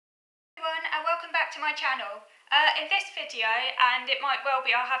welcome back to my channel. In this video, and it might well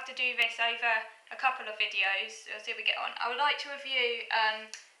be I'll have to do this over a couple of videos, we'll see how we get on, I would like to review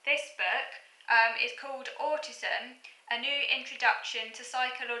this book. It's called Autism, A New Introduction to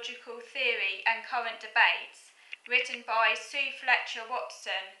Psychological Theory and Current Debates, written by Sue Fletcher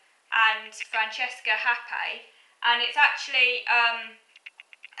Watson and Francesca Happe, and it's actually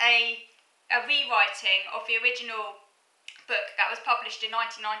a rewriting of the original book that was published in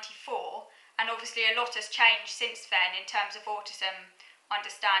 1994, and obviously a lot has changed since then in terms of autism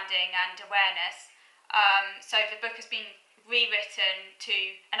understanding and awareness. So the book has been rewritten to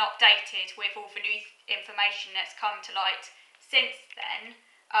and updated with all the new information that's come to light since then.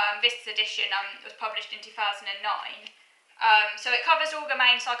 This edition was published in 2009. So it covers all the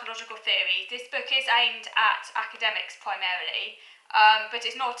main psychological theories. This book is aimed at academics primarily, but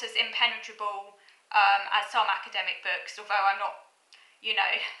it's not as impenetrable as some academic books, although I'm not,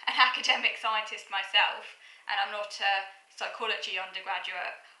 an academic scientist myself, and I'm not a psychology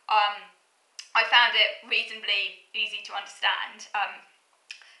undergraduate. I found it reasonably easy to understand.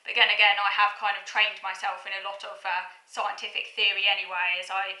 But again, I have kind of trained myself in a lot of scientific theory anyway, as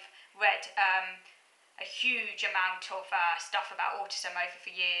I've read a huge amount of stuff about autism over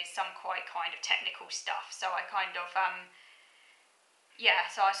the years, some quite kind of technical stuff. So I kind of,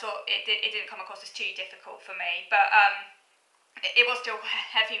 so I thought it didn't come across as too difficult for me, but it was still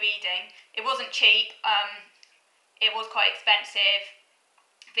heavy reading. It wasn't cheap. It was quite expensive.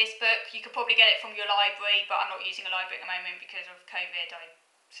 This book, you could probably get it from your library, but I'm not using a library at the moment because of COVID,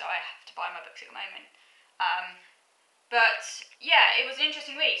 so I have to buy my books at the moment. But yeah, it was an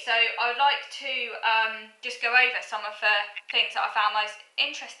interesting read, so I would like to just go over some of the things that I found most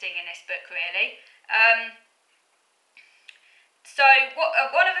interesting in this book, really. So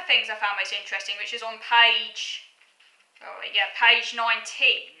one of the things I found most interesting, which is on page 19,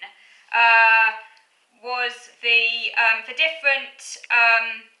 was the different,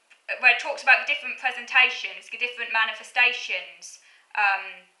 where it talks about the different presentations, the different manifestations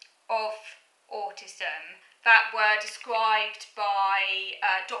of autism that were described by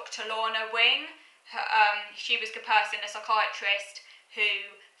Dr. Lorna Wing. She was the person, a psychiatrist,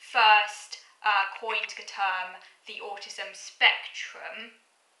 who first coined the term the autism spectrum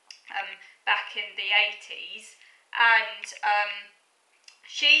back in the 80s, and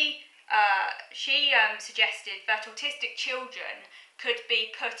she suggested that autistic children could be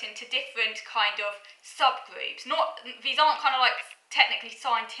put into different kind of subgroups. These aren't kind of like technically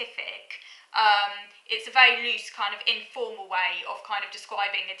scientific. It's a very loose kind of informal way of kind of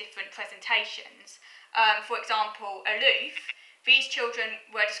describing the different presentations. For example, aloof. These children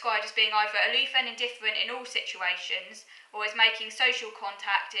were described as being either aloof and indifferent in all situations, or as making social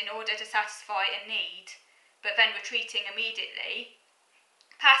contact in order to satisfy a need, but then retreating immediately.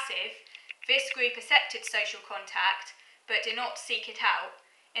 Passive. This group accepted social contact, but did not seek it out.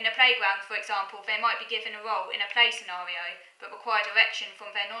 In a playground, for example, they might be given a role in a play scenario, but require direction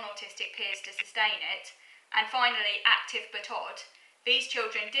from their non-autistic peers to sustain it. And finally, active but odd. These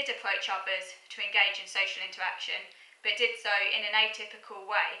children did approach others to engage in social interaction, but did so in an atypical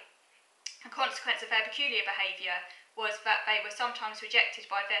way. A consequence of their peculiar behaviour was that they were sometimes rejected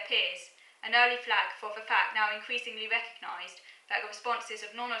by their peers, an early flag for the fact now increasingly recognised that the responses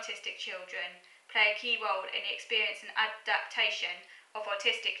of non-autistic children play a key role in the experience and adaptation of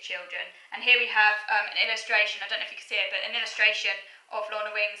autistic children. And here we have an illustration, I don't know if you can see it, but an illustration of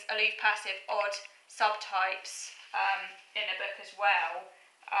Lorna Wing's aloof, passive, odd subtypes in the book as well.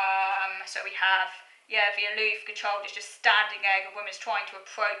 So we have, the aloof, the child is just standing there, the woman's trying to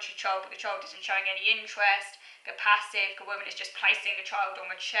approach the child, but the child isn't showing any interest. The passive, the woman is just placing the child on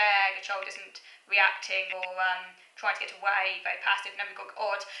the chair, the child isn't reacting or trying to get away, very passive. And then we've got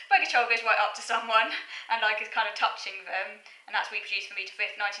odd, where the child goes right up to someone and is kind of touching them, and that's reproduced from Rita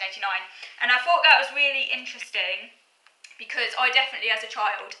 5th, 1989. And I thought that was really interesting because I definitely, as a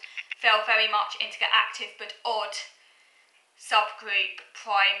child, fell very much into the active but odd subgroup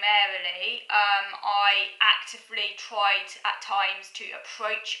primarily. I actively tried at times to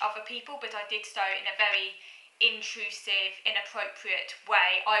approach other people, but I did so in a very intrusive, inappropriate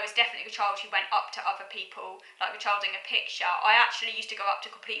way. I was definitely the child who went up to other people, like the child in a picture. I actually used to go up to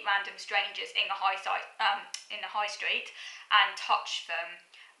complete random strangers in the high street and touch them,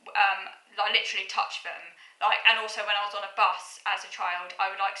 literally touch them. And also when I was on a bus as a child, I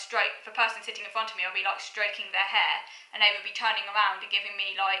would stroke the person sitting in front of me. I'd be stroking their hair, and they would be turning around and giving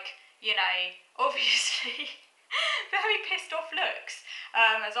me obviously very pissed off looks,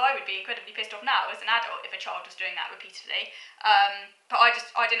 as I would be incredibly pissed off now as an adult if a child was doing that repeatedly. But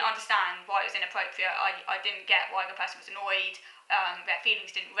I didn't understand why it was inappropriate. I didn't get why the person was annoyed. their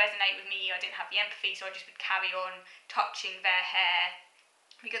feelings didn't resonate with me, I didn't have the empathy, so I just would carry on touching their hair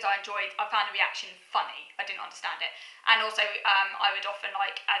because I found the reaction funny. I didn't understand it. And also, I would often,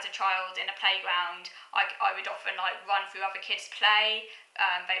 like, as a child in a playground, I would often, like, run through other kids' play.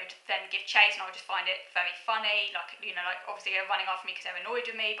 They would then give chase, and I would just find it very funny. Like, you know, like, obviously they're running after me because they're annoyed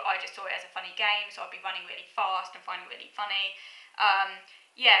with me, but I just saw it as a funny game, so I'd be running really fast and find it really funny.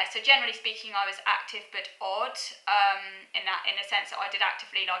 Yeah, so generally speaking, I was active but odd, in a sense that I did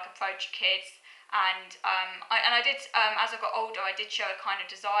actively, like, approach kids. And I did, as I got older, I did show a kind of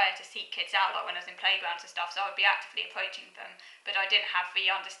desire to seek kids out, like when I was in playgrounds and stuff, so I would be actively approaching them, but I didn't have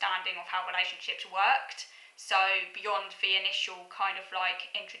the understanding of how relationships worked. So beyond the initial kind of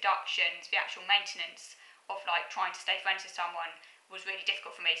like introductions, the actual maintenance of like trying to stay friends with someone was really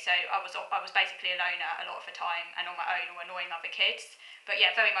difficult for me. So I was basically a loner a lot of the time and on my own or annoying other kids. But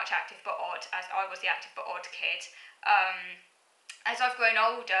yeah, very much active but odd, as I was the active but odd kid. As I've grown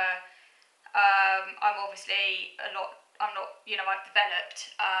older, I'm obviously I've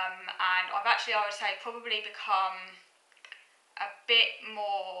developed, and I've actually, I would say, probably become a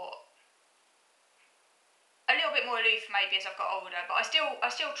little bit more aloof maybe as I've got older, but I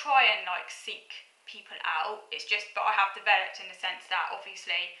still try and like seek people out. It's just, but I have developed in the sense that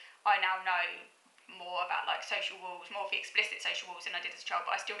obviously I now know more about like social rules, more of the explicit social rules than I did as a child,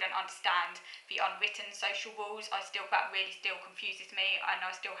 but I still don't understand the unwritten social rules. That really still confuses me, and I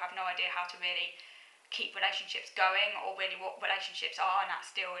still have no idea how to really keep relationships going or really what relationships are, and that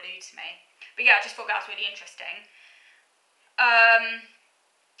still eludes me. But yeah, I just thought that was really interesting.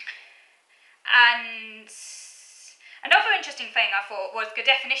 And another interesting thing I thought was the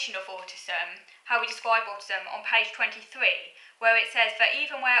definition of autism, how we describe autism on page 23, where it says that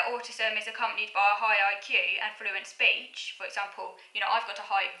even where autism is accompanied by a high IQ and fluent speech, for example, you know, I've got a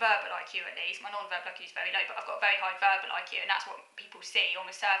high verbal IQ at least, my non-verbal IQ is very low, but I've got a very high verbal IQ, and that's what people see on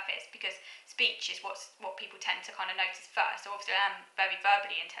the surface, because speech is what people tend to kind of notice first. So obviously I am very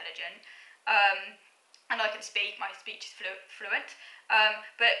verbally intelligent, and I can speak, my speech is fluent,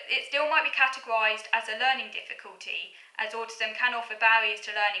 but it still might be categorised as a learning difficulty, as autism can offer barriers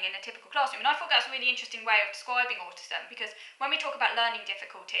to learning in a typical classroom. And I thought that's a really interesting way of describing autism, because when we talk about learning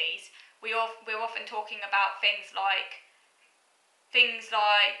difficulties, we're often talking about things like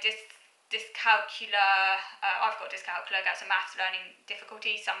dyscalculia. I've got dyscalculia, that's a maths learning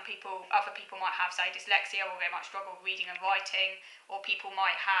difficulty. Other people might have, say, dyslexia, or they might struggle with reading and writing, or people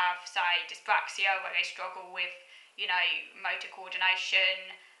might have, say, dyspraxia, where they struggle with, you know, motor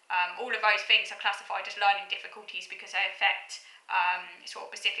coordination. All of those things are classified as learning difficulties because they affect sort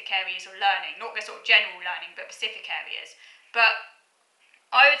of specific areas of learning, not the sort of general learning, but specific areas. But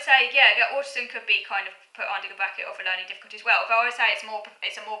I would say, yeah, autism could be kind of put under the bracket of a learning difficulty as well. But I would say it's a more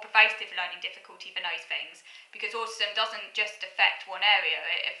pervasive learning difficulty than those things, because autism doesn't just affect one area;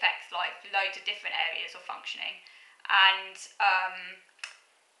 it affects like loads of different areas of functioning, and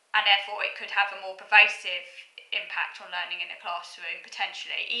therefore it could have a more pervasive impact on learning in a classroom,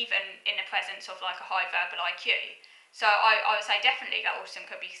 potentially, even in the presence of like a high verbal IQ. So I would say definitely that autism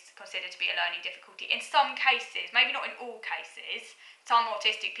could be considered to be a learning difficulty in some cases, maybe not in all cases. Some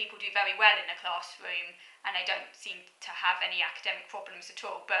autistic people do very well in a classroom and they don't seem to have any academic problems at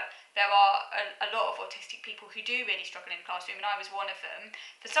all, but there are a lot of autistic people who do really struggle in the classroom, and I was one of them.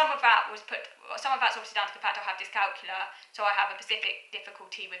 Some of that's obviously down to the fact I have dyscalculia, so I have a specific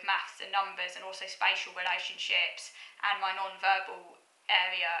difficulty with maths and numbers and also spatial relationships, and my non-verbal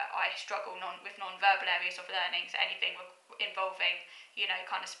area, I struggle with non-verbal areas of learning, so anything involving, you know,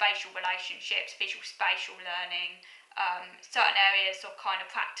 kind of spatial relationships, visual spatial learning, certain areas of kind of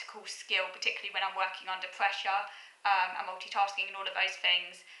practical skill, particularly when I'm working under pressure, and multitasking and all of those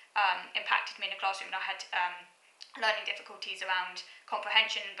things impacted me in the classroom, and I had learning difficulties around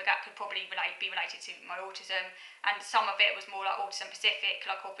comprehension, but that could probably be related to my autism, and some of it was more like autism specific,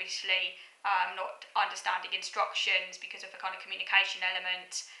 like obviously not understanding instructions because of the kind of communication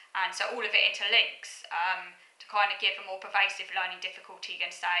element, and so all of it interlinks to kind of give a more pervasive learning difficulty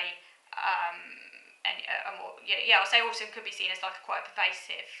than say I'll say autism could be seen as like quite a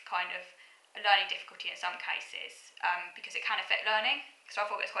pervasive kind of learning difficulty in some cases, because it can affect learning. So I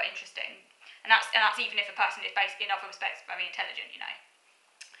thought it was quite interesting, and that's even if a person is based in other respects very intelligent, you know.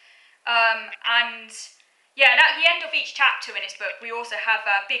 And yeah, and at the end of each chapter in this book, we also have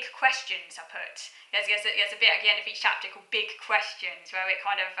big questions. There's a bit at the end of each chapter called Big Questions, where it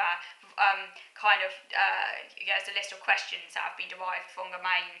there's a list of questions that have been derived from the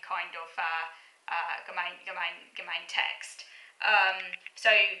main kind of the main text. So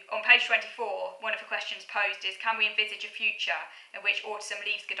on page 24, one of the questions posed is, can we envisage a future in which autism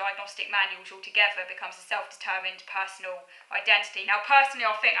leaves the diagnostic manuals altogether, becomes a self-determined personal identity? Now, personally,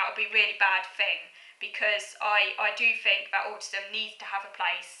 I think that would be a really bad thing, because I do think that autism needs to have a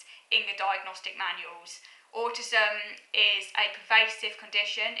place in the diagnostic manuals. Autism is a pervasive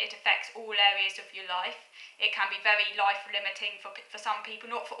condition. It affects all areas of your life. It can be very life-limiting for some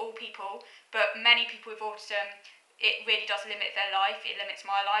people, not for all people, but many people with autism, it really does limit their life. It limits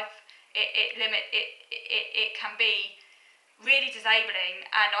my life. It can be really disabling,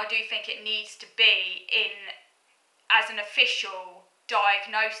 and I do think it needs to be in as an official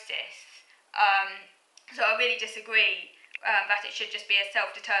diagnosis. So I really disagree that it should just be a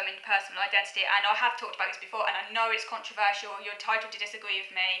self-determined personal identity. And I have talked about this before, and I know it's controversial. You're entitled to disagree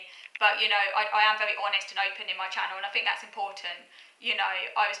with me, but I am very honest and open in my channel, and I think that's important.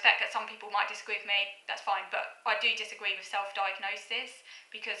 I respect that some people might disagree with me, that's fine, but I do disagree with self-diagnosis,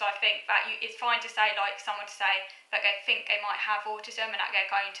 because I think that it's fine to say, like, someone to say that they think they might have autism and that they're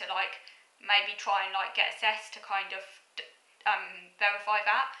going to, like, maybe try and, like, get assessed to kind of verify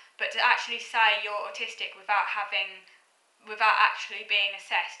that, but to actually say you're autistic without actually being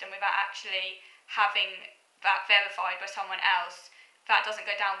assessed and without actually having that verified by someone else, that doesn't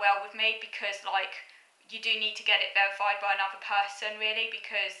go down well with me, because, like, you do need to get it verified by another person, really,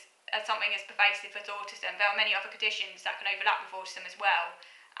 because as something as pervasive as autism, there are many other conditions that can overlap with autism as well,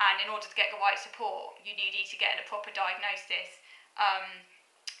 and in order to get the right support, you do need to get a proper diagnosis.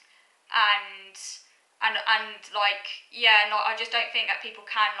 I just don't think that people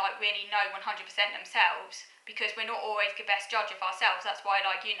can, like, really know 100% themselves, because we're not always the best judge of ourselves. That's why,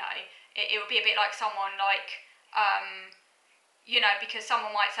 like, it would be a bit like someone, like, because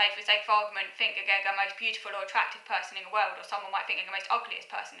someone might say, for the sake of argument, think that they're the most beautiful or attractive person in the world, or someone might think they're the most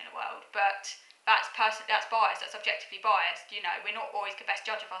ugliest person in the world, but that's biased, that's objectively biased. We're not always the best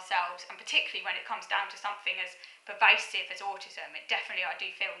judge of ourselves, and particularly when it comes down to something as pervasive as autism, it definitely, I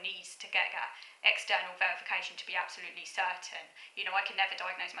do feel, needs to get that external verification to be absolutely certain. I can never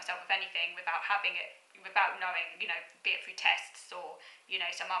diagnose myself with anything without having it, without knowing, be it through tests or,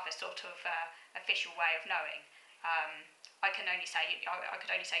 some other sort of official way of knowing. I could only say,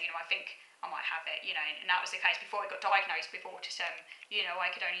 I think I might have it, and that was the case before I got diagnosed with autism. I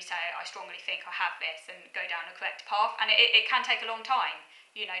could only say I strongly think I have this and go down the correct path, and it can take a long time.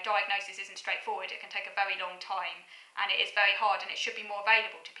 Diagnosis isn't straightforward. It can take a very long time, and it is very hard, and it should be more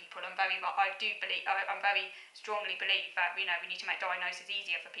available to people. I very strongly believe that we need to make diagnosis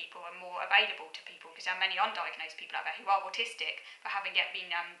easier for people and more available to people, because there are many undiagnosed people out there who are autistic but haven't yet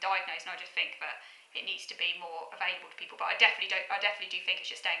been diagnosed, and I just think that it needs to be more available to people. But I definitely do think it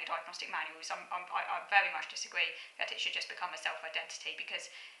should stay in the diagnostic manuals. I very much disagree that it should just become a self-identity, because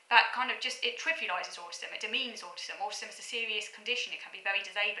that kind of it trivialises autism, it demeans autism. Autism is a serious condition, it can be very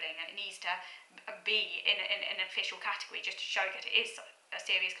disabling, and it needs to be in an official category just to show that it is a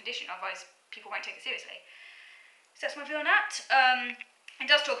serious condition, otherwise people won't take it seriously. So that's my view on that.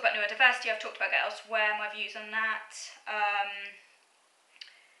 It does talk about neurodiversity. I've talked about that elsewhere, my views on that.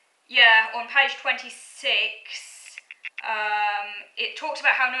 On page 26, it talks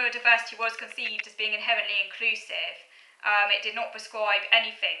about how neurodiversity was conceived as being inherently inclusive. It did not prescribe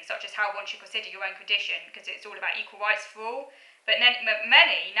anything, such as how one should consider your own condition, because it's all about equal rights for all. But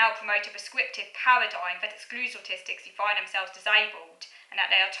many now promote a prescriptive paradigm that excludes autistics who find themselves disabled, and that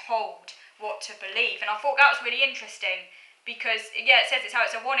they are told what to believe. And I thought that was really interesting, because, it says it's how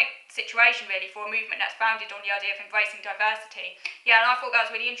it's a ironic situation, really, for a movement that's founded on the idea of embracing diversity. And I thought that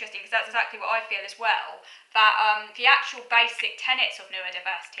was really interesting, because that's exactly what I feel as well, that the actual basic tenets of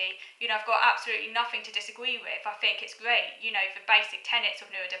neurodiversity, I've got absolutely nothing to disagree with. I think it's great, the basic tenets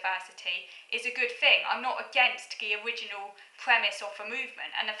of neurodiversity is a good thing. I'm not against the original premise of the movement,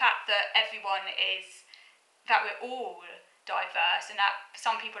 and the fact that that we're all diverse, and that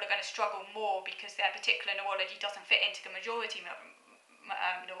some people are going to struggle more because their particular neurology doesn't fit into the majority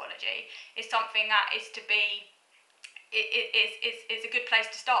neurology, is something that is to be is a good place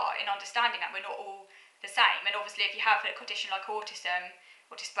to start in understanding that we're not all the same. And obviously, if you have a condition like autism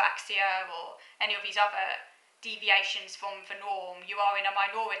or dyspraxia or any of these other deviations from the norm, you are in a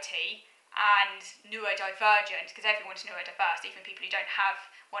minority and neurodivergent, because everyone's neurodiverse, even people who don't have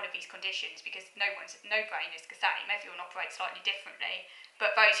one of these conditions, because no brain is the same, everyone operates slightly differently.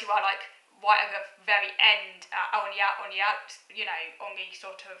 But those who are, like, right at the very end, on the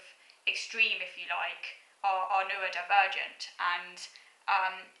sort of extreme, if you like, are neurodivergent, and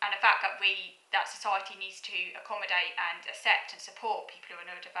the fact that society needs to accommodate and accept and support people who are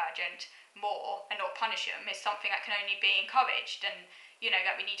neurodivergent more and not punish them is something that can only be encouraged, and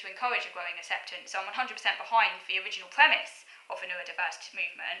that we need to encourage a growing acceptance. So I'm 100% behind the original premise of the neurodiversity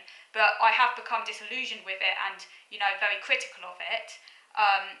movement, but I have become disillusioned with it and, very critical of it.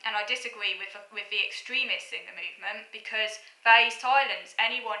 And I disagree with the extremists in the movement because they silence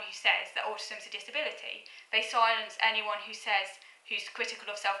anyone who says that autism is a disability. They silence anyone who's critical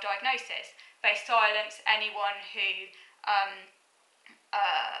of self-diagnosis. They silence anyone who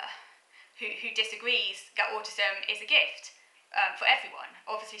disagrees that autism is a gift for everyone.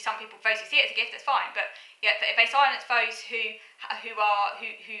 Obviously, some people, those who see it as a gift, that's fine. But if they silence those who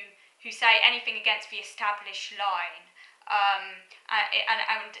say anything against the established line.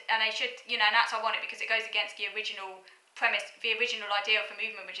 And they should, and that's ironic because it goes against the original premise, the original idea of the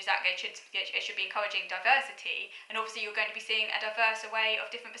movement, which is that it should be encouraging diversity. And obviously, you're going to be seeing a diverse array of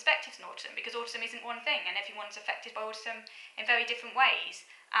different perspectives on autism because autism isn't one thing, and everyone's affected by autism in very different ways.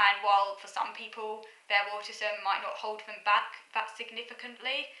 And while for some people their autism might not hold them back that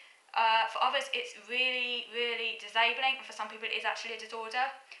significantly, for others it's really, really disabling, and for some people it is actually a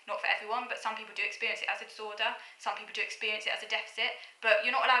disorder. Not for everyone, but some people do experience it as a disorder, some people do experience it as a deficit, but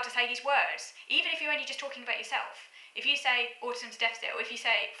you're not allowed to say these words, even if you're only just talking about yourself. If you say autism's a deficit, or if you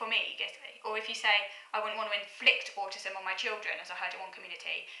say, for me, or if you say, I wouldn't want to inflict autism on my children, as I heard in one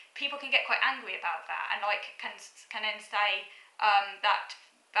community, people can get quite angry about that, and can then say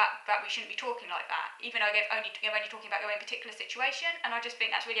that we shouldn't be talking like that, even though they're only talking about their own particular situation. And I just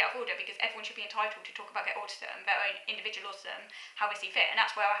think that's really out of order because everyone should be entitled to talk about their autism, their own individual autism, how they see fit. And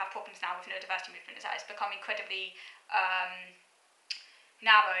that's where I have problems now with the neurodiversity movement, is that it's become incredibly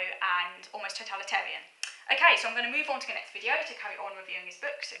narrow and almost totalitarian. Okay, so I'm going to move on to the next video to carry on reviewing this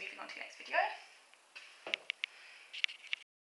book. So moving on to the next video.